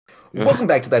Welcome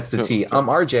back to That's the T. I'm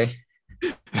RJ.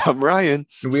 I'm Ryan.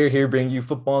 And we're here bringing you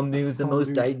football news the Football most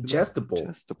news, the most digestible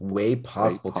digestible way way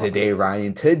possible today, possible.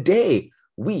 Ryan. Today,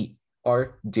 we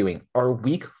are doing our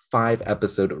week 5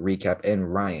 episode recap.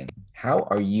 And Ryan, how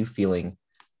are you feeling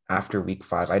after week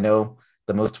 5? I know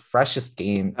the most freshest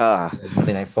game Ah, was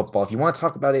Monday Night Football. If you want to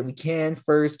talk about it, we can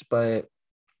first, but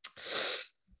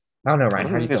I don't know, I Ryan.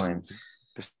 don't How are you think feeling?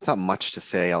 there's not much to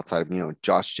say outside of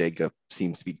Josh Jacob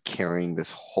seems to be carrying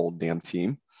this whole damn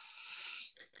team.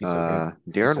 He's so good.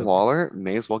 He's Darren so good. Waller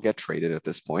may as well get traded at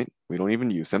this point. We don't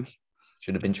even use him.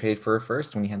 Should have been traded for a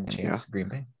first when he had the Yeah, chance, Green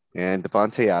Bay. and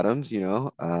Devontae Adams,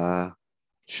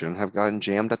 shouldn't have gotten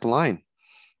jammed at the line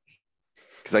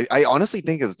because I honestly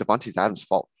think it was Devontae Adams'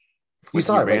 fault You when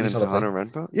saw he it, right? ran You saw the into play.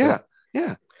 Hunter Renfro. Yeah.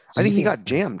 Yeah. So I you think he think got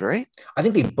jammed, right? I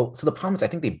think they both. So the problem is, I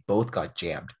think they both got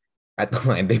jammed at the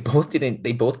line. They both didn't.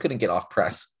 They both couldn't get off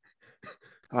press.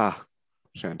 Ah,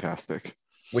 fantastic.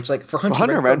 Which, like, for But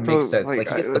Hunter Hunter Renfro makes Renfro, sense. Like,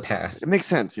 he gets the it pass. makes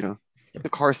sense, The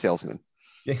car salesman.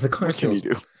 Yeah, the car What can you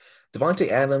skills. do? Devontae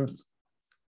Adams,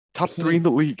 Top three in he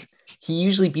the league. he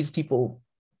usually beats people.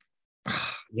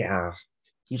 Yeah,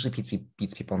 he usually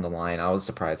beats people on the line. I was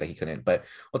surprised that he couldn't, but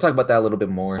we'll talk about that a little bit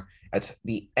more at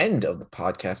the end of the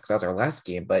podcast because that's our last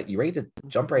game. But you ready to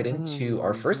jump right into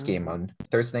our first game on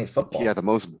Thursday Night Yeah, Football? the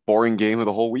most boring game of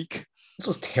the whole week. This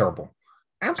was terrible,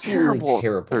 absolutely Terrible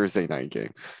terrible. Thursday night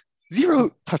game.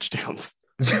 Zero touchdowns.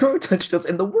 Zero touchdowns.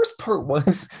 And the worst part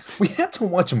was we had to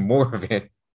watch more of it.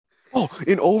 Oh,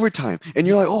 in overtime. And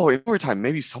you're like, oh, in overtime,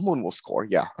 maybe someone will score.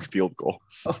 Yeah, a field goal.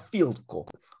 A field goal.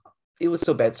 It was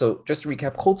so bad. So just to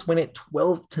recap, Colts win it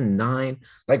 12-9.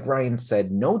 Like Ryan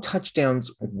said, no touchdowns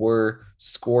were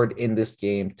scored in this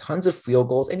game. Tons of field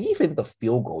goals, and even the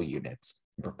field goal units.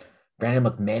 Brandon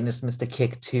McManus missed a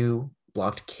kick too,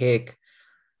 blocked kick.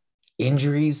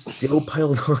 Injuries still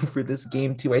piled on for this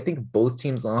game too. I think both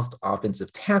teams lost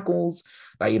offensive tackles.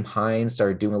 Naeem Hines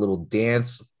started doing a little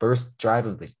dance, first drive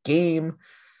of the game.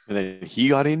 And then he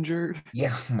got injured.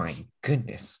 Yeah, my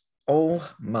goodness. Oh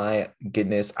my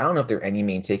goodness. I don't know if there are any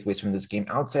main takeaways from this game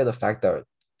outside of the fact that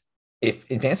if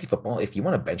in fantasy football, if you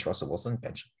want to bench Russell Wilson,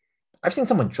 bench. I've seen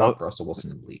someone Oh, drop Russell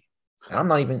Wilson in the league. And I'm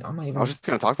not I was even just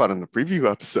gonna talk about it in the preview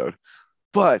episode.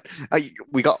 But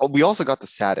we also got the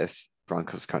saddest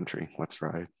Broncos country. Let's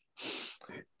ride.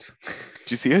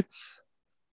 Did you see it?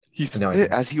 He said no, I it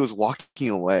didn't. as he was walking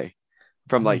away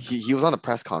from like he was on the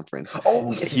press conference.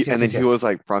 Oh, yes, yes, yes, And then yes, he yes. was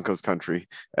like Broncos country.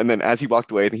 And then as he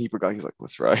walked away, then he forgot. He was like,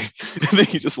 let's ride. And then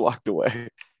he just walked away.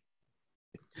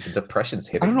 The depression's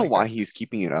I hitting don't know like why that. he's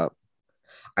keeping it up.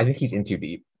 I think he's in too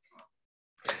deep.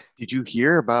 Did you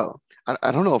hear about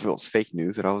I don't know if it was fake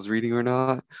news that I was reading or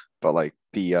not, but like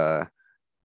the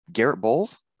Garrett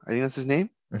Bowles, I think that's his name,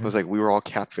 was Mhm. like we were all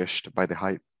catfished by the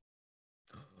hype.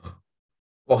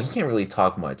 Well, he can't really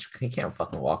talk much. He can't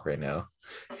fucking walk right now.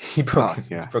 He Ah,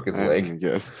 he yeah. broke his leg.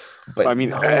 Yes. I But mean,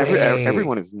 no way.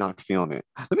 everyone is not feeling it.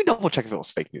 Let me double check if it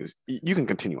was fake news. You can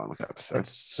continue on with the episode.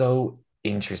 That's so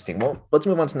interesting. Well, let's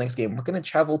move on to the next game. We're going to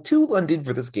travel to London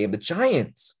for this game. The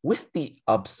Giants with the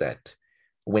upset,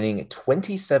 winning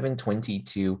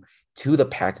 27-22 to the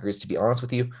Packers. To be honest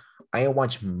with you, I didn't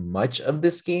watch much of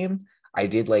this game. I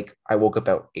woke up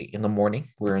about 8 in the morning.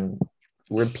 We're in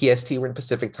PST, we're in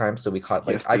Pacific time, so I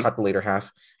PST, caught the later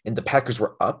half, and the Packers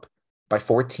were up by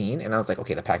 14, and I was like,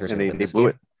 okay, the Packers are and gonna they win they this blew game.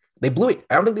 it. They blew it.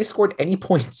 I don't think they scored any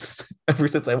points ever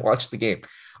since I watched the game,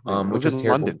 It which was was in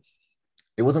terrible. London.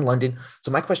 It was in London.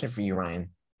 So my question for you,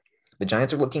 Ryan, the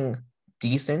Giants are looking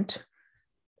decent,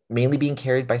 mainly being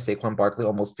carried by Saquon Barkley,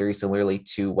 almost very similarly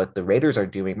to what the Raiders are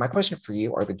doing. My question for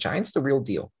you, are the Giants the real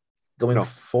deal? Going No,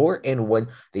 4-1,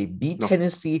 they beat no,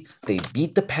 Tennessee, they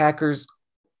beat the Packers.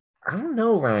 I don't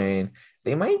know, Ryan.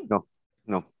 They might. no,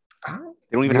 no. I don't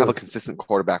They don't even have a really. consistent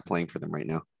quarterback playing for them right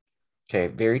now. Okay,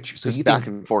 very true. So Just back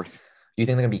and forth. you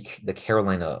think they're gonna be the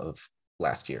Carolina of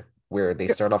last year, where they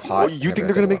Yeah. start off Well, hot and you never think have they're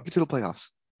to gonna go make up? it to the playoffs?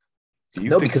 Do you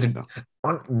No, think because so?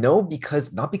 they're no,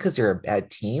 because not because they're a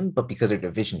bad team, but because their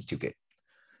division's too good.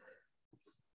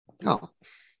 No.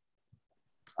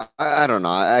 I don't know.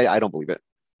 I don't believe it.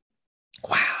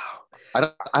 Wow.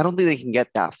 I don't think they can get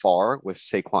that far with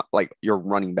Saquon, like your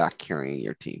running back carrying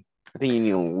your team. I think you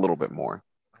need a little bit more.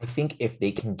 I think if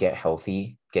they can get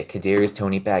healthy, get Kadarius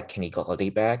Tony back, Kenny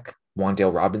Golladay back,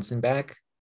 Wandale Robinson back,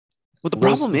 But the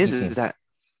real problem sneaky is team. that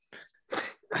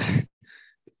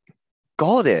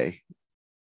Galladay,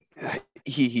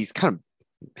 he's kind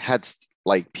of had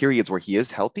like periods where he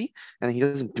is healthy and then he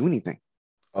doesn't do anything.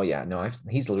 Oh yeah, no,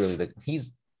 he's literally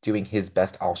he's doing his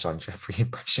best Alshon Jeffrey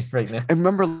impression right now, And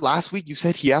remember last week you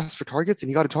said he asked for targets and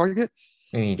he got a target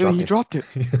and he and then dropped he it. dropped it.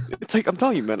 It's like I'm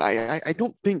telling you, man, I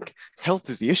don't think health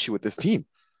is the issue with this team.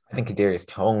 I think Kadarius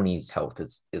Toney's health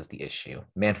is the issue.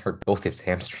 Man hurt both his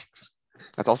hamstrings.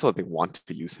 That's also what they want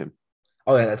to use him.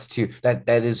 Oh, yeah, that's too. That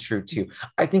is true too.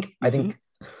 I Mhm. think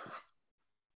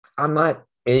I'm not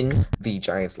in the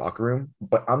Giants locker room,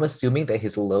 but I'm assuming that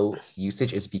his low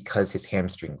usage is because his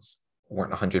hamstrings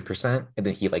weren't 100%, and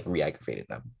then he like re-aggravated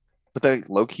them. But then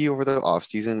low key over the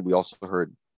offseason, we also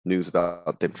heard news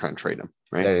about them trying to trade him,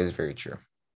 right? That is very true.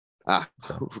 Ah,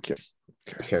 So who cares? Who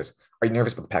who cares? cares? Are you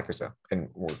nervous about the Packers though? And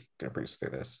we're gonna breeze through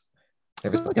this.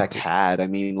 Nervous about Like the a Packers? tad. I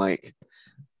mean, like,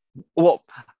 well,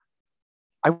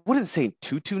 I wouldn't say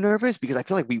too nervous because I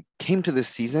feel like we came to this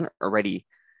season already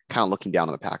kind of looking down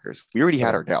on the Packers. We already had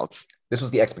Right. our doubts. This was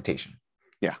the expectation.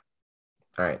 Yeah.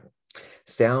 All right.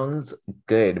 Sounds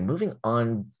good. Moving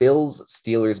on, Bills,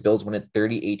 Steelers. Bills win it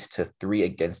 38-3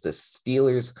 against the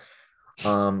Steelers.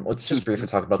 Let's just briefly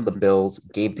talk about the Bills.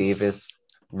 Gabe Davis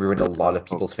ruined a lot of Oh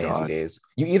people's fantasy God. days.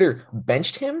 You either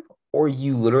benched him or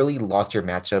you literally lost your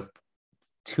matchup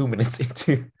 2 minutes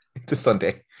into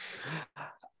Sunday.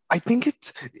 I think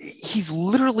he's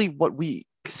literally what we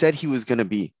said he was going to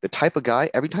be. The type of guy,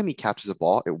 every time he captures a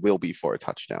ball, it will be for a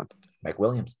touchdown. Mike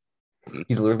Williams.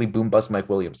 He's literally boom bust Mike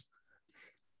Williams.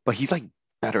 But he's like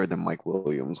better than Mike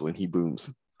Williams when he booms.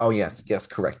 Oh, yes,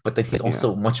 correct. But then he's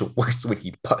also much worse when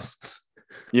he busts.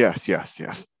 Yes.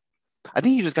 I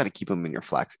think you just got to keep him in your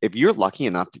flex. If you're lucky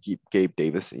enough to keep Gabe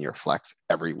Davis in your flex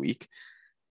every week,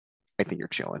 I think you're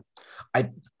chilling.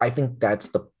 I think that's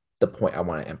the point I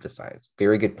want to emphasize.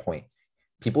 Very good point.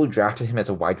 People drafted him as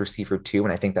a wide receiver too,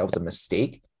 and I think that was a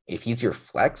mistake. If he's your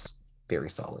flex, very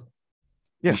solid.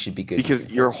 Yeah, You should be good. because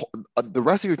the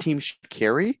rest of your team should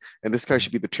carry, and this guy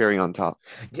should be the cherry on top.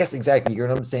 Yes, exactly. You know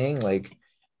what I'm saying? Like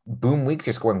boom weeks,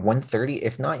 you're scoring 130.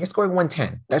 If not, you're scoring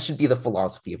 110. That should be the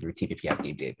philosophy of your team if you have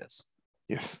Gabe Davis.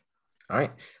 Yes. All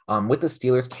right. With the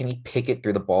Steelers, Kenny Pickett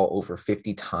threw the ball over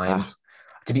 50 Ah, times.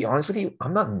 To be honest with you,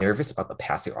 I'm not nervous about the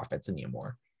passing offense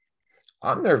anymore.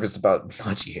 I'm nervous about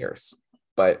Najee Harris,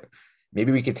 but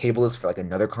maybe we could table this for like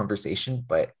another conversation.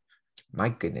 But my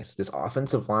goodness, this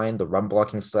offensive line, the run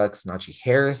blocking sucks. Najee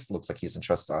Harris looks like he's in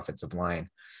trust offensive line.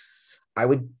 I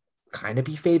would kind of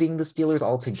be fading the Steelers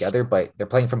altogether, but they're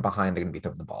playing from behind. They're going to be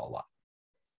throwing the ball a lot.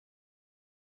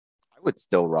 I would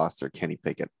still roster Kenny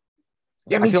Pickett.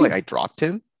 Yeah, I me feel too. like I dropped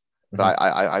him, but Mhm.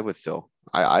 I would still.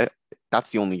 I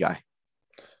that's the only guy.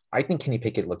 I think Kenny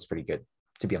Pickett looks pretty good,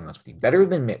 to be honest with you. Better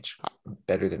than Mitch.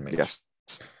 Better than Mitch. Yes.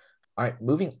 All right,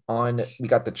 moving on. We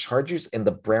got the Chargers and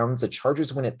the Browns. The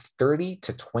Chargers win it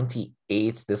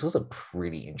 30-28. This was a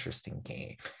pretty interesting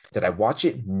game. Did I watch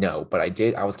it? No, but I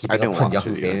did. I was I keeping didn't up on watch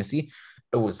Yahoo it either. Fantasy.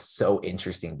 It was so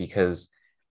interesting because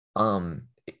um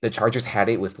the Chargers had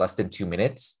it with less than 2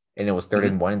 minutes and it was third Mhm.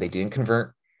 and one and they didn't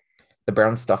convert. The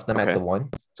Browns stuffed them at Okay. the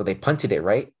one. So they punted it,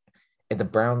 right? And the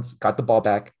Browns got the ball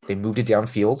back. They moved it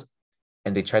downfield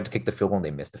and they tried to kick the field goal and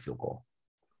they missed the field goal.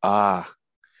 Ah,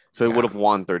 so it would Yeah. have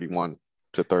won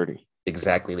 31-30.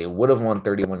 Exactly. They would have won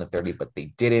 31-30, but they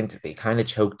didn't. They kind of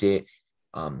choked it.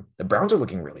 The Browns are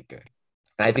looking really good.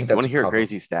 And I think You want that's to hear a probably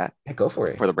crazy stat yeah, go for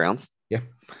it. for the Browns? Yeah.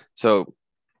 So,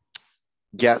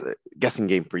 guessing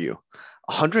game for you.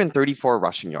 134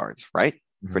 rushing yards, right?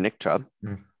 For Mhm. Nick Chubb.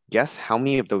 Mhm. Guess how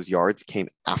many of those yards came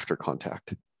after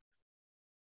contact?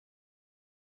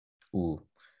 Ooh,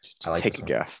 I Just like take this a one.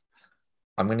 guess.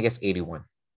 I'm gonna guess 81.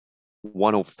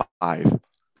 105.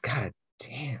 God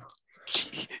damn.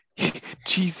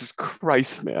 Jesus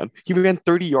Christ, man. He ran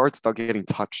 30 yards without getting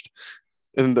touched.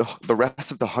 And the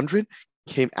rest of the 100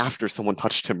 came after someone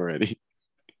touched him already.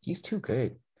 He's too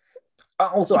good.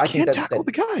 Also, You I think can't that tackle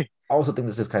the guy. I also think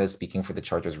this is kind of speaking for the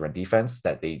Chargers run defense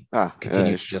that they Ah, that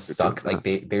continue is to true just too. suck. Like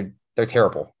they're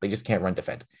terrible. They just can't run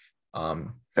defend.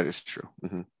 That is true.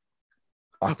 Mhm.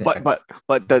 Austin,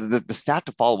 But the stat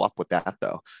to follow up with that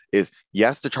though is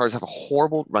yes, the Chargers have a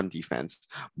horrible run defense,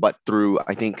 but through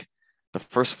I think the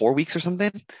first 4 weeks or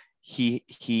something,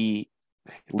 he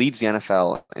leads the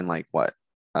NFL in like what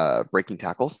breaking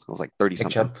tackles. It was like 30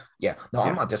 Nick something. Chubb. Yeah, no, I'm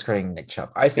Yeah. not discrediting Nick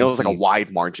Chubb. I It think was like a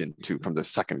wide margin too from the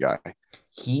second guy.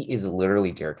 he is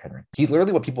literally Derrick Henry. He's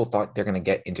literally what people thought they're gonna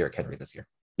get in Derrick Henry this year.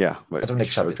 Yeah, but That's what they Nick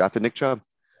should Chubb have is. drafted Nick Chubb.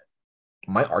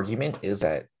 My argument is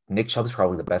that Nick Chubb is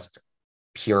probably the best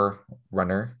pure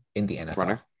runner in the NFL.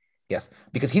 Runner. Yes,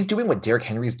 because he's doing what Derrick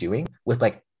Henry is doing with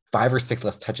like 5 or 6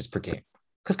 less touches per game.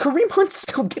 Because Kareem Hunt's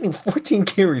still getting 14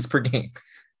 carries per game.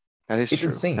 That is It's true.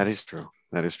 That insane. is true.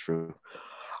 That is true.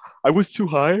 I was too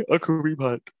high a Kareem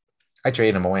Hunt. I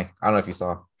traded him away. I don't know if you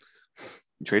saw.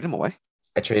 You traded him away?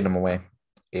 I traded him away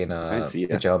in I didn't see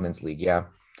the it. gentleman's league. Yeah.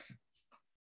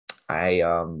 I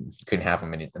couldn't have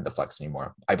him in the flex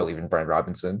anymore. I believe in Brian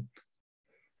Robinson.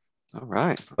 All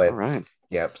right. All But right.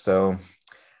 yeah, so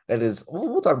that is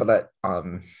we'll talk about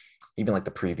that even like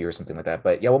the preview or something like that.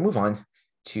 But yeah, we'll move on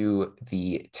to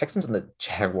the Texans and the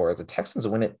Jaguars. The Texans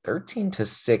win it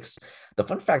 13-6. The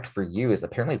fun fact for you is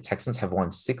apparently the Texans have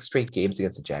won 6 straight games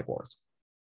against the Jaguars.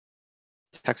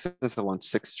 Texans have won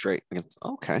 6 straight against.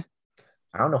 Okay.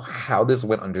 I don't know how this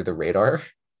went under the radar.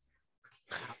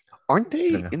 Aren't I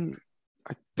don't they know. in?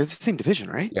 They're the same division,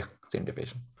 right? Yeah, same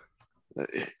division.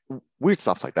 Weird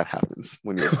stuff like that happens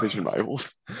when you're division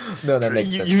rivals. No, that makes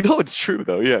You, sense. you know it's true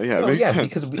though. Yeah, yeah, it No, makes yeah,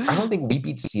 because sense. I don't think we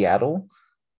beat Seattle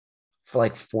for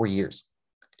like 4 years.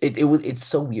 It's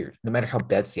so weird. No matter how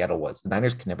bad Seattle was, the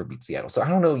Niners can never beat Seattle. So I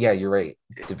don't know. Yeah, you're right.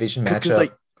 Division Because matchup.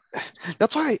 like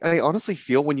that's why I honestly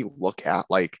feel when you look at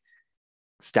like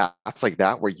stats like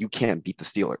that where you can't beat the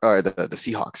Steelers or the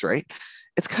Seahawks, right?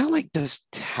 It's kind of like, does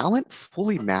talent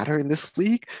fully matter in this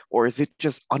league, or is it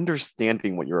just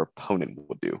understanding what your opponent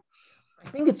will do? I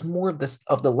think it's more of this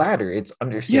of the latter. It's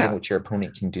understanding Yeah, what your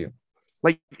opponent can do.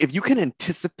 like if you can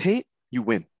anticipate, you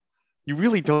win. You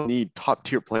really don't need top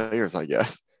tier players, I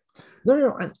guess. No,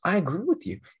 no, no, I agree with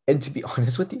you. And to be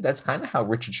honest with you, that's kind of how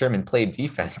Richard Sherman played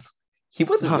defense. He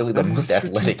wasn't Huh, really the that most is true too.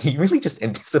 athletic. He really just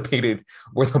anticipated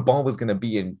where the ball was going to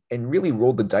be and really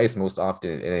rolled the dice most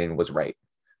often and was right.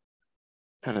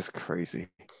 That is crazy.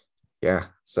 Yeah.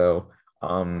 So,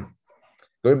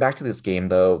 going back to this game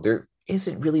though, there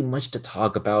isn't really much to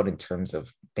talk about in terms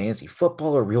of fantasy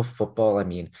football or real football. I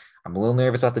mean, I'm a little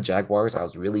nervous about the Jaguars. I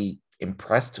was really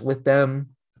impressed with them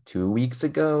 2 weeks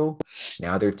ago.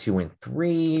 Now they're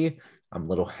 2-3. I'm a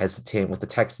little hesitant with the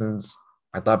Texans.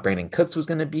 I thought Brandon Cooks was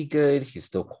going to be good. He's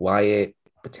still quiet,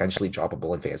 potentially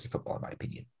droppable in fantasy football, in my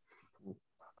opinion.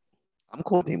 I'm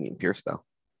cool with Damian Pierce though.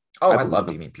 Oh, I I believe love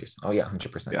him. Damian Pierce. Oh yeah,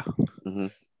 100%. Yeah. Hmm.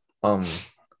 Um,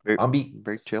 Very, I'll be.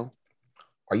 very chill.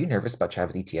 Are you nervous about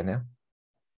Travis Etienne now?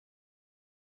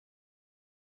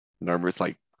 Nervous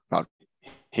like about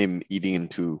him eating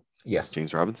into Yes.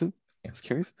 James Robinson. Yeah. Just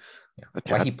curious. Yeah. A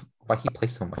Why tad. he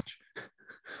plays so much?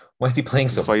 Why is he playing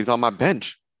so That's why much? he's on my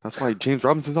bench. That's why James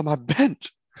Robinson's on my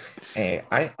bench. Hey,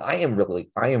 I am willing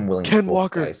to Ken roll the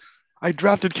Walker. dice. I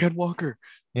drafted Ken Walker.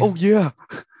 Yeah, Oh yeah.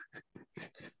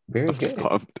 very I'm just good.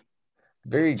 pumped.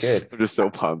 Very good. I'm just so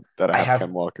pumped that I I have have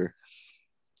Ken Walker.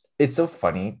 it's so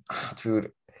funny,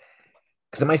 dude,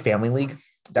 because in my family league,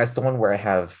 that's the one where I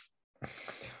have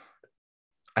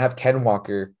Ken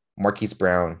Walker, Marquise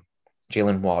Brown,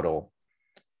 Jalen Waddle,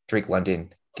 Drake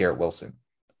London, Garrett Wilson.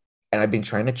 And I've been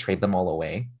trying to trade them all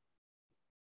away.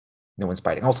 No one's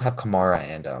biting. I also have Kamara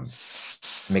and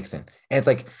Mixon. And it's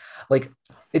like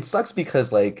it sucks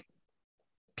because like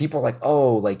people are like,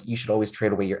 oh, like you should always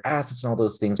trade away your assets and all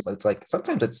those things. But it's like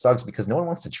sometimes it sucks because no one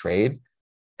wants to trade.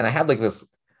 And I have like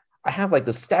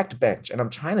this stacked bench and I'm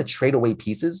trying to trade away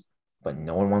pieces, but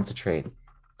no one wants to trade.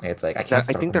 And it's like I can't That I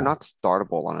start think them they're all. not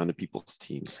startable on other people's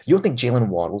teams. You don't think Jalen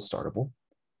Waddle's startable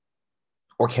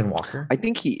or Ken Walker? I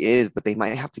think he is, but they might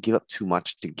have to give up too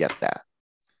much to get that.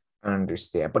 I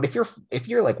understand. But if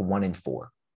you're like 1-4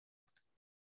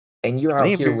 and you're I out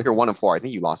think here if with you're 1-4, I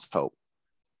think you lost hope.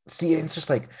 see, it's just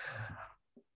like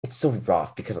it's so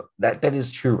rough because that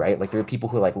is true, right? Like there are people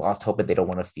who like lost hope and they don't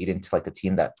want to feed into like the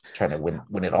team that's trying to win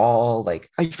it all. I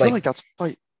feel like Like that's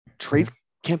why trades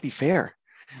can't be fair.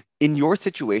 In your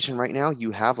situation right now,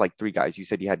 you have like three guys. You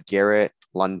said you had Garrett,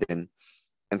 London,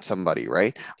 and somebody,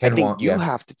 right? I Ken think Wong, yeah, you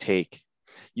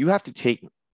have to take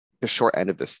the short end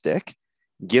of the stick,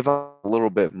 give up a little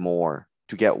bit more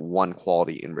to get one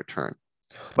quality in return.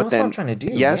 no, But that's what I'm then, trying to do.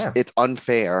 yes, Yeah, it's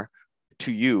unfair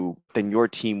to you. Then your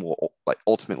team will like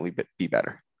ultimately be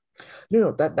better.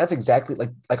 no, that's exactly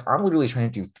like I'm literally trying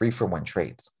to do 3-for-1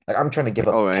 trades. Like I'm trying to give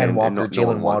up Oh, Ken and Walker, no Jalen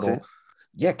one wants it. Waddle,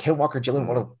 yeah, Ken Walker, Jalen Mm.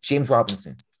 Waddle, James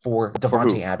Robinson for For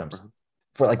Devonte who? Adams,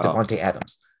 for like Oh, Devonte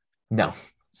Adams. No,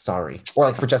 sorry, or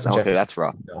like for Justin okay. Jefferson. That's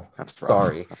rough. No, That's rough.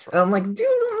 sorry. That's And rough. I'm like, dude,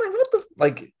 I'm like, what the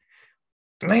like,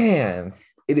 man,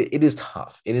 it is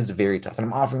tough. It is very tough. And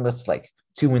I'm offering this to like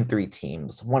 2-3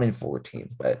 teams, 1-4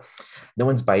 teams, but no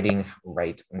one's biting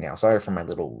right now. Sorry for my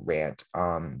little rant.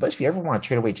 But if you ever want to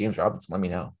trade away James Robinson, let me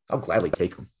know. I'll gladly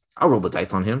take him. I'll roll the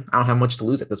dice on him. I don't have much to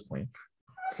lose at this point.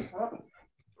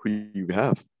 Who you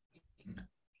have?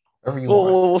 Wherever you We'll,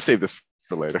 want. we'll save this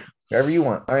for later. Wherever you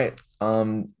want. All right.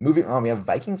 Moving on, we have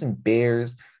Vikings and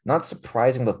Bears. Not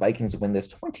surprising, the Vikings win this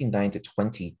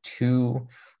 29-22.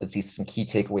 Let's see some key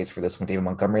takeaways for this one. David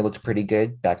Montgomery looked pretty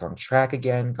good, back on track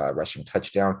again, got a rushing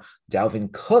touchdown.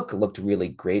 Dalvin Cook looked really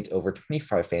great, over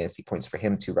 25 fantasy points for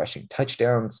him, 2 rushing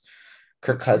touchdowns.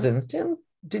 Kirk Yes, sir. Cousins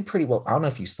did pretty well. I don't know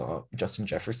if you saw Justin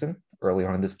Jefferson early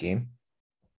on in this game.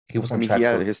 He was I on mean, track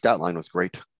for his stat line was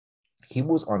great. he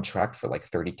was on track for like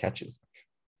 30 catches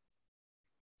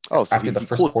Oh, so after he, the he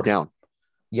first cooled quarter. down.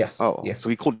 Yes. Oh, Yeah. so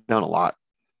he cooled down a lot.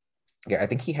 Yeah. I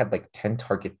think he had like 10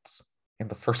 targets in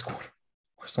the first quarter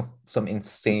or some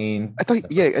insane I thought, number.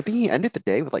 yeah, I think he ended the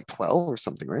day with like 12 or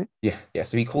something, right? Yeah. Yeah.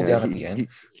 So he cooled Yeah, down at the end,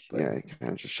 but yeah, he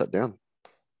kind of just shut down.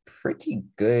 pretty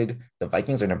good. The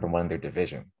Vikings are number one in their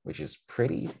division, which is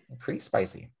pretty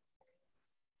spicy.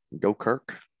 Go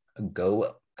Kirk.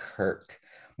 Go Kirk.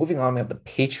 Moving on, we have the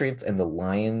Patriots and the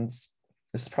Lions.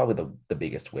 This is probably the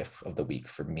biggest whiff of the week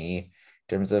for me in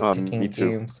terms of Me picking too.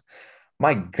 games.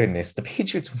 My goodness, the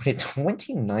Patriots win it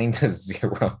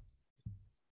 29-0.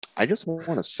 I just want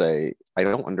to say I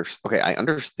don't understand. Okay, I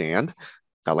understand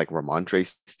that like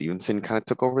Ramondre Stevenson kind of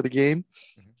took over the game,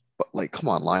 but like, come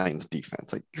on, Lions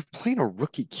defense. Like, you're playing a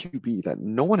rookie QB that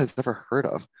no one has ever heard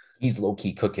of. He's low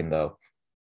key cooking though.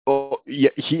 Oh, yeah,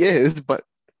 he is, but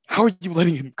how are you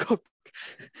letting him cook?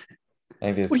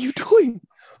 And it What is are you doing?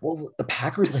 well, the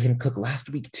Packers let him cook last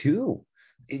week too.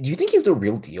 Do you think he's the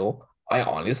real deal?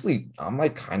 I'm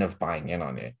like kind of buying in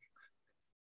on it.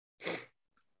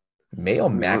 Mayo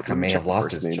Mac Let me may check have the lost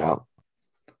first his name job. out.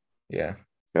 Yeah.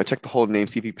 Gotta check the whole name,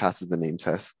 see if he passes the name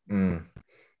test. I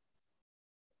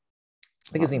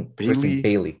think his name first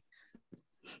name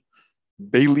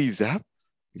Bailey Zapp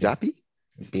Yeah. Zappy.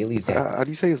 Bailey Zappi. How do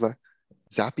you say his last?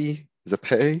 Zappy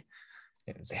Zappe.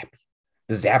 Yeah, Zappi.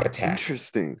 The Zap Attack.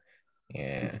 Interesting.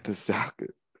 Yeah. The Zap.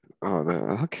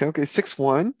 Oh, okay.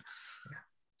 6'1".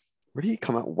 Where did he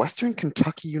come out? Western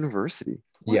Kentucky University.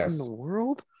 What in the Yes.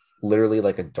 world? Literally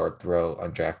like a dart throw,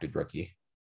 undrafted rookie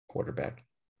quarterback.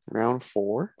 Round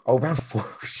 4. Oh, round four.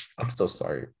 I'm so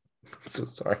sorry. I'm so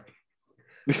sorry.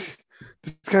 This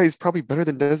guy is probably better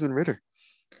than Desmond Ritter.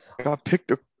 Got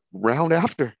picked a round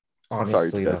after. Sorry,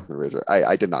 Honestly, though. Desmond Ritter.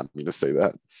 I did not mean to say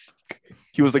that.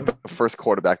 He was like the first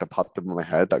quarterback that popped up in my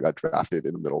head that got drafted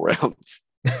in the middle rounds.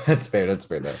 That's fair. That's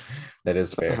fair, though. That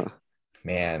is fair. Uh,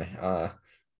 Man,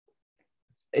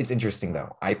 it's interesting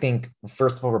though. I think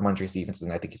first of all, Ramondre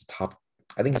Stevenson, I think he's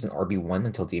an RB1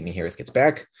 until Damian Harris gets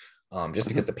back. Just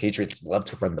because the Patriots love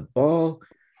to run the ball.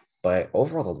 But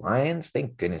overall, the Lions,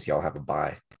 thank goodness y'all have a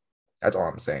bye. That's all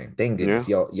I'm saying. Thank yeah. goodness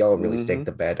y'all really Mm-hmm. stank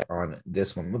the bed on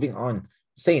this one. Moving on,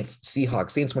 Saints,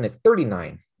 Seahawks. Saints win at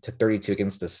 39-32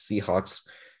 against the Seahawks.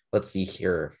 Let's see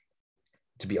here.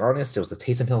 To be honest, it was the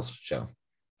Taysom Hill show.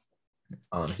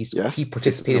 Yes. He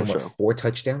participated in what, 4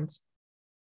 touchdowns,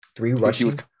 3 He was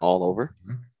rushing. all over.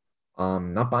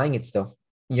 Not buying it still.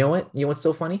 You know what? You know what's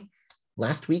so funny?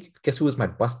 Last week, guess who was my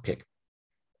bust pick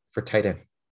for tight end?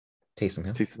 Taysom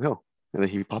Hill. Taysom Hill. And then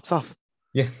he pops off.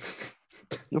 Yeah.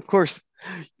 Of course.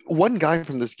 One guy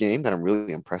from this game that I'm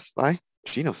really impressed by,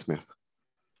 Geno Smith.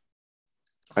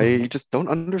 I just don't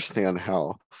understand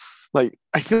how. Like,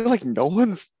 I feel like no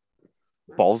one's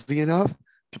ballsy enough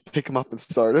to pick him up and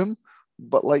start him,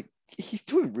 but like he's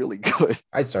doing really good.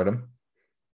 I'd start him.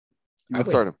 You would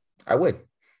start him. I would.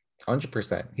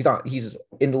 100%. He's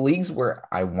in the leagues where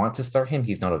I want to start him,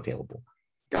 he's not available.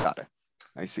 Got it.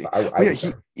 I see. Yeah,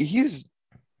 he is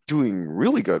doing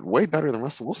really good, way better than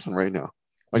Russell Wilson right now.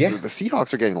 Like the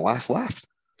Seahawks are getting the last laugh.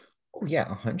 Oh yeah,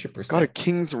 100%. Got a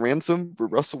king's ransom for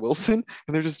Russell Wilson,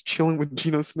 and they're just chilling with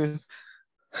Geno Smith.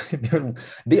 I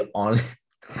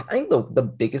think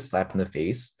the biggest slap in the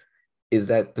face is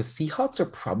that the Seahawks are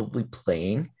probably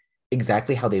playing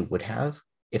exactly how they would have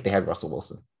if they had Russell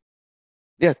Wilson.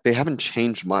 Yeah, they haven't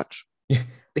changed much.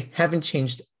 They haven't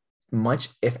changed much,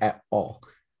 if at all.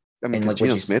 I mean, because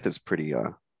Geno Smith is pretty.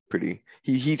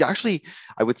 He's actually,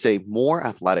 I would say, more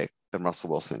athletic than Russell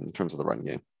Wilson in terms of the run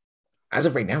game. As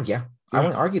of right now, yeah. I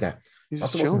won't argue that. He's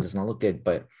Russell Wilson does not look good,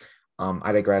 but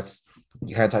I digress.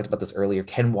 You kind of talked about this earlier.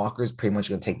 Ken Walker is pretty much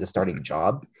going to take the starting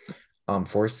job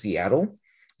for Seattle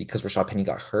because Rashad Penny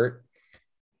got hurt.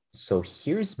 So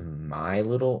here's my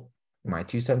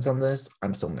 2 cents on this.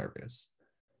 I'm still nervous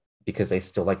because I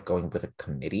still like going with a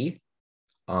committee,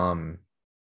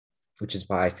 which is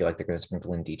why I feel like they're going to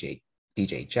sprinkle in DJ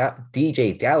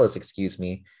Dallas,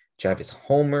 Travis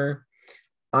Homer.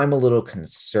 I'm a little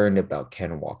concerned about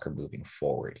Ken Walker moving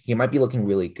forward. He might be looking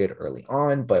really good early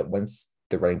on, but once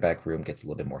the running back room gets a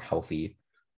little bit more healthy,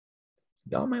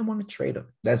 y'all might want to trade him.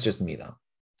 That's just me, though.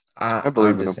 I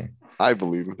believe in him. I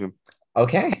believe in him.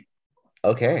 Okay.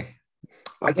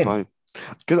 Fine.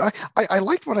 Because I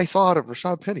liked what I saw out of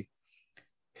Rashad Penny.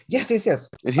 Yes.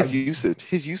 And his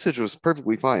usage was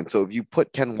perfectly fine. So if you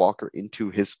put Ken Walker into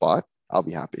his spot, I'll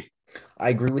be happy. I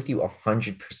agree with you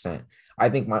 100%. I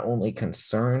think my only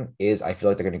concern is I feel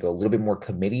like they're going to go a little bit more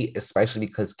committee, especially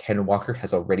because Ken Walker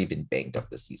has already been banged up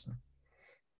this season.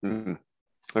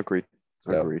 Agreed.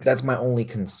 So that's my only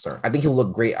concern. I think he'll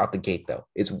look great out the gate, though.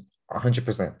 It's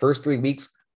 100%. First 3 weeks,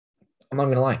 I'm not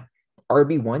going to lie.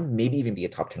 RB1, maybe even be a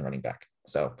top 10 running back.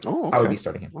 So Oh, I would be okay.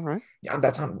 starting him. All right. Yeah,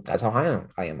 that's how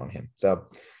I am on him. So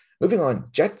moving on,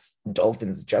 Jets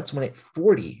Dolphins. Jets win it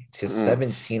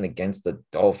 40-17 against the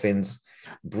Dolphins.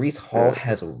 Brees Hall Uh,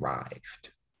 has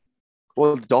arrived.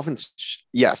 well, the Dolphins,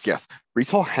 yes, yes.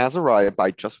 Brees Hall has arrived, but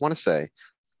I just want to say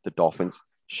the Dolphins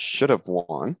should have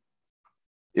won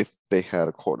if they had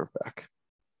a quarterback.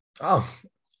 Oh,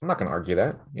 I'm not gonna argue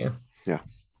that. Yeah.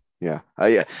 Yeah,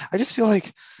 yeah. I just feel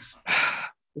like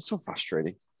it's so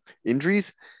frustrating.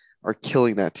 Injuries are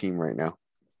killing that team right now.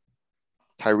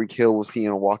 Tyreek Hill was seen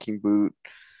in a walking boot.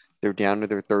 They're down to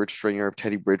their third stringer. If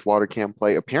Teddy Bridgewater can't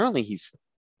play, apparently he's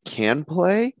can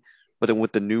play, but then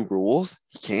with the new rules,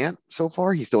 he can't so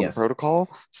far. He's still in the Yes. protocol.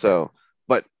 Right. So,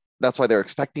 but that's why they're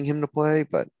expecting him to play.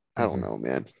 But I don't Mhm. know,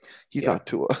 man. He's Yeah. not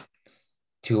Tua.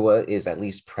 Tua is at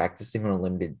least practicing on a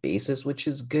limited basis, which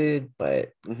is good, but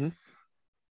Mm-hmm.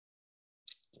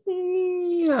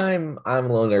 I'm a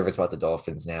little nervous about the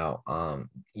Dolphins now.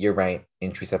 You're right.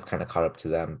 Injuries have kind of caught up to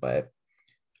them, but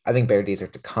I think better days are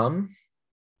to come.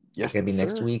 Is it Yes, going to be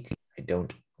next sir. week? I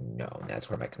don't know. That's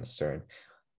where my concern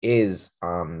is.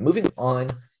 Moving on,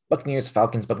 Buccaneers,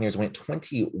 Falcons. Buccaneers went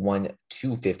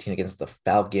 21-15 against the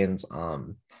Falcons.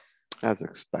 As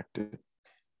expected.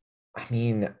 I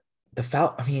mean,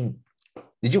 I mean,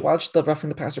 did you watch the roughing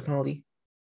the passer penalty?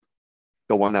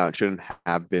 The one that shouldn't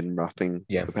have been roughing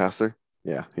Yeah, the passer.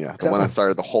 Yeah, yeah. because The that's one that on.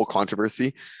 started the whole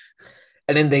controversy.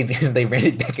 And then they they ran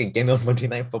it back again on Monday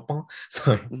Night Football.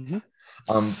 So, Mm-hmm.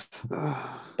 um,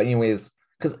 but anyways,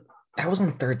 because that was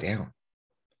on third down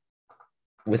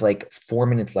with like 4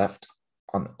 minutes left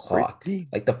on the clock. Brady,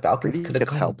 Like the Falcons Brady could have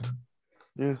gets gone. helped.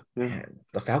 Yeah, yeah. Man,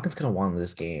 the Falcons could have won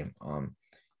this game.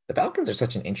 The Falcons are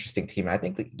such an interesting team. I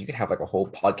think that you could have like a whole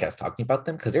podcast talking about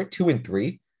them because they're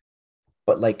 2-3,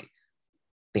 but like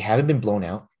they haven't been blown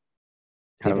out.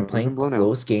 They've been Haven't playing been blown out.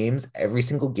 close games every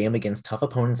single game against tough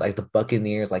opponents like the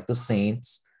Buccaneers, like the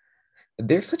Saints.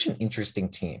 They're such an interesting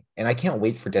team, and I can't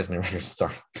wait for Desmond Ridder to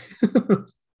start.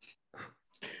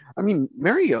 I mean,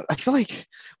 Mariota, I feel like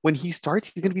when he starts,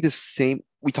 he's going to be the same.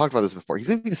 We talked about this before. He's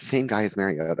going to be the same guy as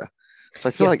Mariota. So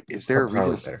I feel Yes, like, is there a reason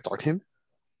probably to better start him?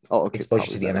 Oh, okay, exposure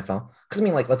probably to the better. NFL. Because I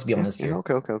mean, like, let's be Yeah, honest yeah, here.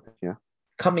 okay, okay, okay, yeah.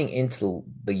 Coming into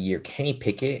the year, Kenny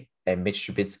Pickett and Mitch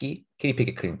Trubisky. Kenny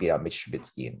Pickett couldn't beat out Mitch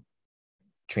Trubisky in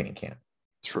training camp.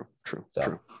 True, true, So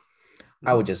true.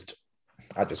 I Mhm. would just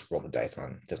I'll just roll the dice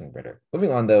on Desmond Ritter.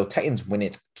 Moving on though, Titans win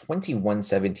it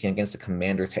 21-17 against the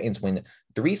Commanders. Titans win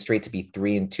three straight to be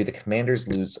 3-2. The Commanders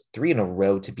lose three in a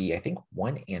row to be, I think,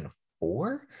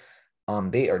 1-4.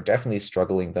 They are definitely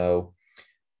struggling though.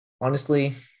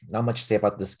 Honestly, not much to say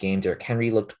about this game. Derrick Henry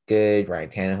looked good. Ryan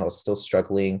Tannehill still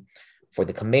struggling. For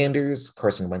the Commanders,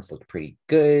 Carson Wentz looked pretty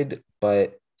good,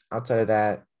 but outside of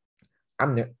that,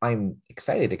 I'm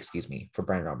excited, excuse me, for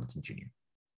Brian Robinson Jr.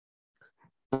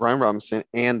 Brian Robinson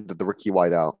and the rookie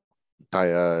wideout,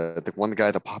 the one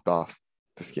guy that popped off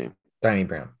this game. Diami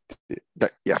Brown.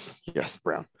 Yes, yes,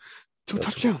 Brown. Two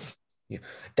touchdowns. Yeah,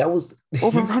 that was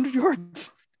Over 100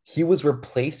 yards. He was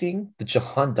replacing the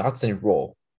Jahan Dotson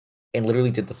role and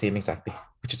literally did the same exact thing,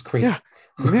 which is crazy.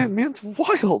 Yeah, man's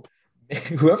wild.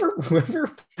 whoever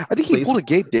I think he plays, pulled a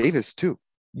Gabe Davis too.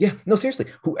 yeah, no, seriously,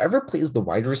 whoever plays the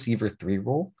wide receiver 3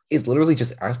 role is literally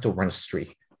just asked to run a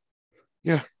streak.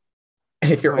 Yeah.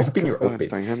 And if you're My open, you're God, open.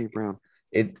 Diami Brown.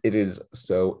 It is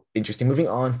so interesting. Moving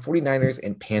on, 49ers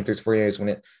and Panthers. 49ers win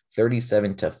it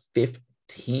 37-15.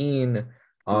 The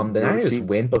Your Niners team.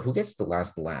 win, but who gets the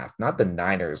last laugh? Not the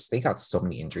Niners. They got so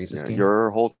many injuries this Yeah, game. your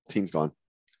whole team's gone.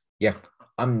 Yeah,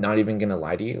 I'm not even gonna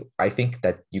lie to you. I think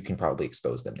that you can probably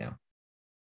expose them now.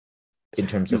 In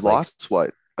terms You of like, lost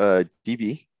what?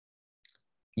 DB.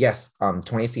 yes, 20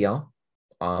 ACL.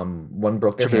 One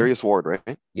broke their hand. Travarius Ward,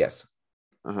 right? Yes,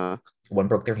 Uh-huh. one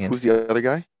broke their hand. Who's the other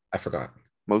guy? I forgot.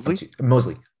 Mosley?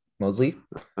 Mosley.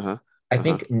 Uh-huh. I Uh-huh.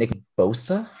 think Nick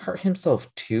Bosa hurt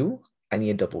himself too. I need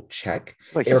to double check.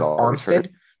 Like he's always hurt.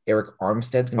 Eric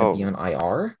Armstead's gonna be on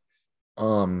IR.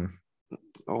 Oh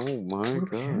my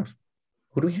God.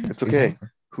 Who do we have? It's okay.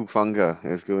 Hufanga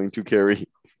is going to carry.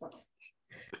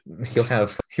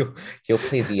 He'll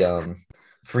play the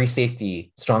free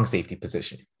safety, strong safety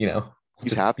position, you know.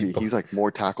 He's happy. He's like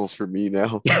more tackles for me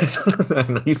now. Yes, I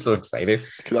know, he's so excited.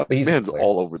 But he's man's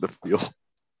all over the field.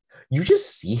 You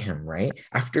just see him, right?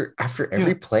 After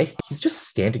every play, he's just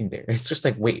standing there. It's just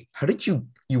like, wait, how did you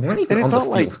weren't even and it's on the not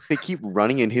like field. they keep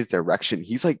running in his direction.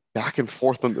 He's like back and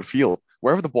forth on the field.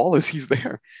 Wherever the ball is, he's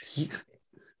there.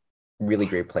 Really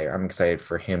great player. I'm excited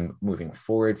for him moving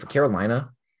forward. For Carolina,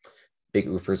 big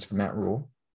oofers for Matt Rule.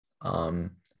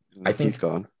 I think he's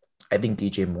gone. I think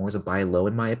DJ Moore is a buy low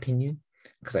in my opinion,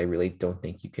 because I really don't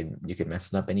think you can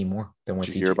mess it up anymore than what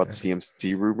Did DJ you hear about does. the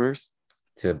CMC rumors?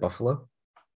 to Buffalo,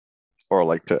 or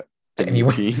like to to any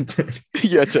anyone. team.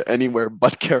 Yeah, to anywhere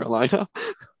but Carolina.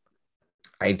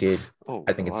 I did. Oh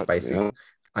I think it's God, spicy. man.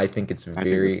 I think it's I think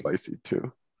it's very, spicy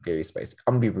too. very spicy.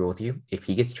 I'm gonna be real with you. If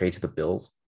he gets traded to the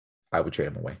Bills, I would trade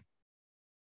him away.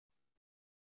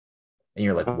 And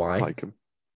you're like, I why? like him.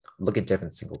 Look at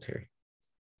Devin Singletary.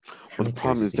 How Well, the many carries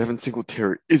problem does is he get? Devin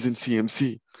Singletary isn't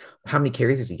CMC. How many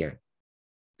carries does he get?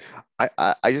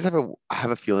 I just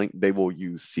have a feeling they will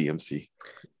use CMC.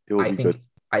 It will I be good. think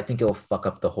I think it'll fuck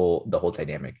up the whole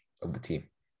dynamic of the team.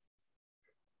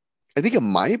 I think it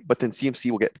might, but then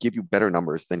CMC will give you better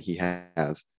numbers than he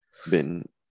has been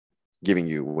giving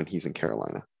you when he's in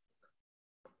Carolina.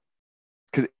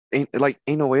 Because ain't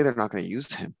no way they're not going to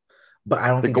use him. But I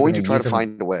don't They're think they're going gonna to try use to him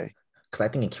find a way. because I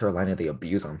think in Carolina they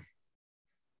abuse him.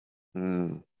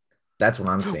 Mm. That's what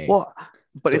I'm saying. Well,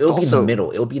 but So it's it'll be in the also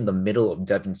middle. It'll be in the middle of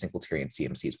Devin Singletary and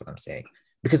CMC is what I'm saying.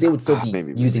 Because they would still be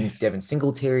using maybe. Devin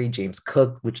Singletary, James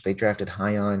Cook, which they drafted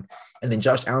high on, and then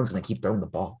Josh Allen's gonna keep throwing the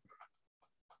ball.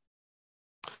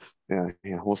 Yeah,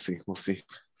 we'll see. We'll see.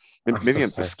 I'm so Maybe I'm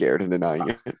sorry. just scared and denying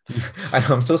it.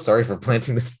 I'm so sorry for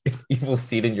planting this evil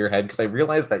seed in your head because I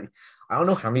realized that I don't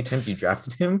know how many times you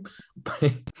drafted him, but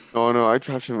I'm Oh no, I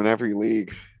draft him in every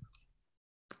league.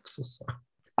 so sorry.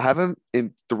 I have him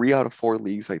in 3 out of 4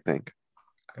 leagues, I think.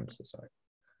 I'm so sorry.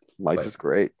 Life But is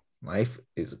great. life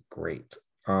is great.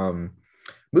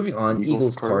 Moving on, Eagles,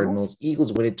 Eagles Cardinals. Cardinals.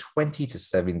 Eagles win it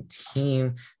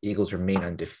 20-17. Eagles remain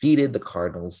undefeated. The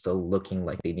Cardinals still looking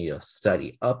like they need to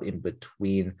study up in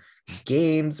between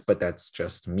games, but that's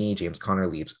just me. James Conner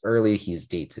leaves early. He's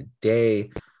day to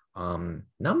day. Not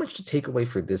much to take away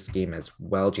for this game as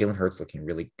well. Jalen Hurts looking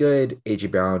really good.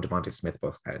 AJ Brown, Devontae Smith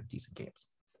both had decent games.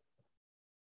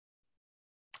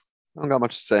 I don't got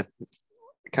much to say.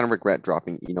 I kind of regret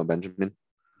dropping Eno Benjamin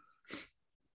a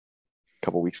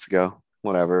couple weeks ago.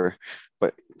 Whatever.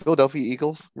 But Philadelphia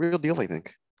Eagles, real deal, I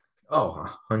think.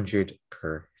 Oh,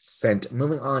 100%.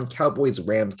 Moving on, Cowboys,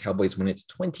 Rams. Cowboys win it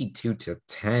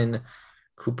 22-10.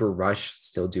 Cooper Rush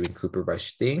still doing Cooper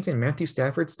Rush things, and Matthew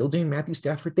Stafford still doing Matthew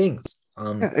Stafford things.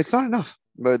 Yeah, it's not enough.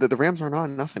 But the Rams are not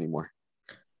enough anymore.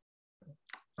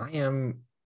 I am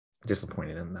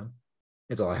disappointed in them.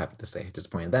 It's all I have to say.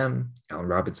 Disappointed in them, Allen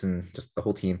Robinson, just the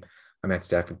whole team. I'm Matthew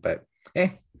Stafford, but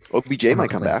OBJ I'm not might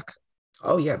come complaining. back.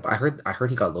 Oh yeah, but I heard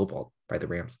he got lowballed by the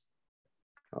Rams,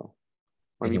 Oh,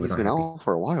 I and he mean, was he's not been happy, out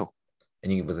for a while.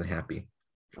 and he wasn't happy.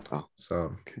 Oh,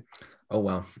 So, okay. oh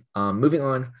well. Moving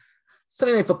on.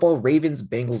 Sunday Night Football, Ravens,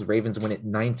 Bengals. Ravens win it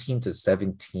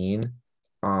 19-17.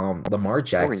 Lamar Boring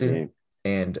Jackson game.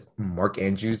 and Mark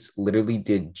Andrews literally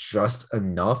did just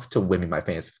enough to win me my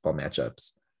fantasy football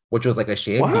matchups, which was like a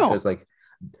shame Wow. because like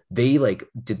they like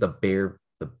did the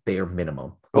bare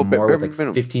minimum. Oh, Lamar bare with like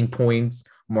minimum. 15 points,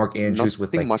 Mark Andrews with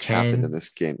Nothing like much happened in 10, this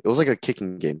game. It was like a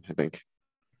kicking game, I think.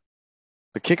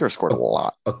 The kicker scored a, a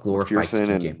lot. a glorified McPherson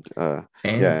kicking game, yeah,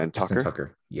 and and Justin Tucker.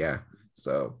 Tucker. Yeah.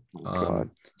 So Oh God.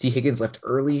 T. Higgins left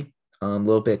early. A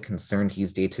little bit concerned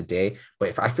he's day to day, but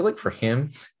if I feel like for him,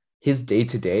 his day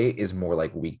to day is more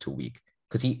like week to week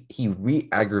because he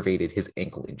re-aggravated his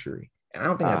ankle injury, and I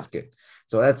don't think that's Ah. good.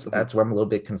 So that's Mhm. that's where I'm a little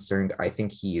bit concerned. I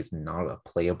think he is not a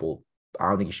playable. I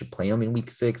don't think you should play him in week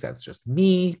 6. That's just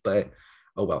me, but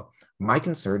oh well. My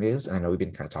concern is, and I know we've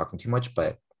been kind of talking too much,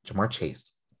 but Jamar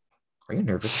Chase, are you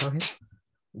nervous about him?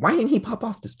 Why didn't he pop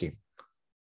off this game?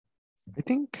 I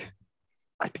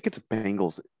think it's a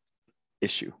Bengals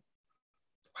issue.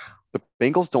 Wow, The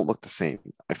Bengals don't look the same,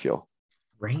 I feel,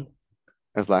 right?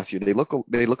 as last year. They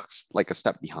look like a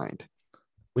step behind.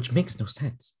 Which makes no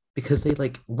sense because they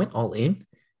like went all in and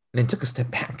then took a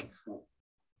step back.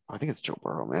 I think it's Joe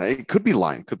Burrow, man. It could be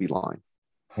line. Could be line.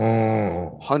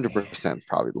 Oh, 100% is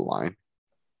probably the line.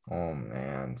 oh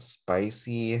man,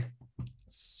 spicy,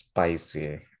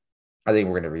 spicy. I think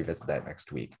we're gonna revisit that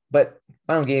next week. But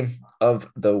final game of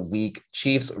the week: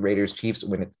 Chiefs Raiders. Chiefs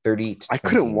win it 30 to I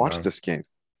couldn't watch 29. this game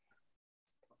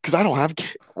because I don't have.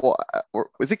 Well, or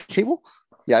is it cable?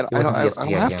 Yeah, It I wasn't don't. I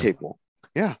don't ESPN. have Yeah, cable.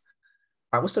 Yeah,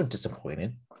 I was so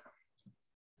disappointed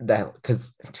that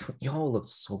because y'all looked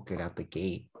so good out the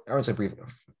gate. I was like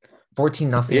 14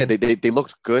 yeah. nothing. They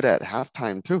looked good at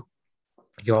halftime too.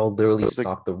 Y'all literally It was like,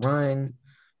 stopped the run.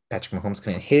 Patrick Mahomes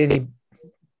couldn't hit any.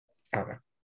 I don't know.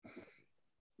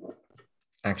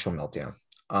 Actual meltdown.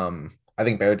 I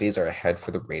think better days are ahead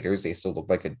for the Raiders. They still look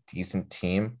like a decent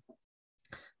team.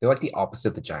 They're like the opposite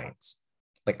of the Giants.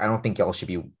 Like I don't think y'all should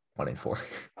be 1-4.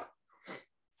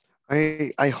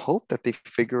 I hope that they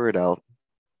figure it out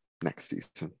next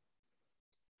season.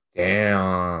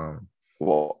 Damn.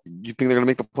 Well, you think they're gonna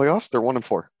make the playoffs? They're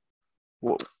 1-4.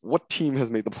 What team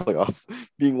has made the playoffs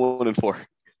being 1-4?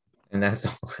 And that's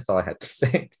all I had to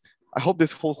say. I hope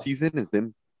this whole season is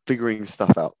them figuring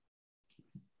stuff out.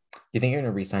 You think you're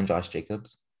gonna re-sign Josh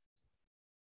Jacobs?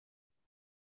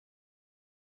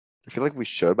 I feel like we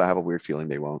should, but I have a weird feeling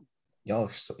they won't. Y'all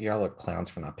are clowns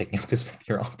for not picking up his fifth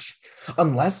year option.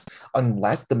 Unless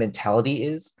the mentality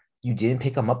is you didn't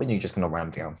pick him up and you're just gonna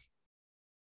run him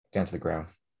down to the ground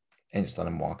and just let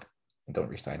him walk and don't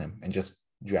re-sign him and just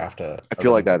draft I a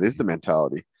feel like running that back. is the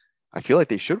mentality. I feel like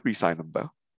they should re-sign him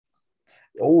though.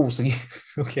 Oh, so you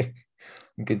okay.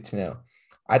 Good to know.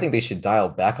 I think they should dial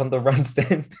back on the runs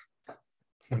then.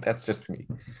 That's just me.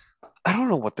 I don't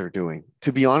know what they're doing.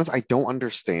 To be honest, I don't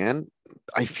understand.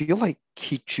 I feel like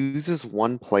he chooses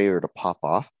one player to pop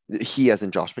off. He, as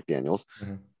in Josh McDaniels,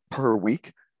 Mhm. per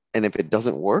week, and if it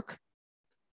doesn't work,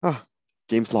 ah,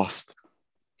 game's lost.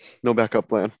 No backup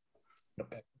plan. No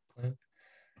bad plan.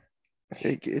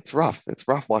 It's rough. It's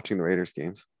rough watching the Raiders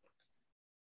games.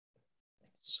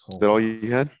 Is So that all rough.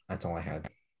 you had? That's all I had.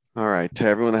 All right. To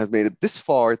everyone that has made it this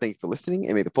far, thank you for listening,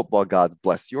 and may the football gods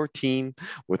bless your team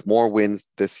with more wins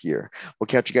this year. We'll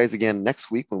catch you guys again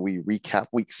next week when we recap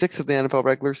week 6 of the NFL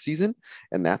regular season,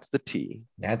 and that's the T.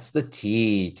 That's the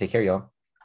T. Take care, y'all.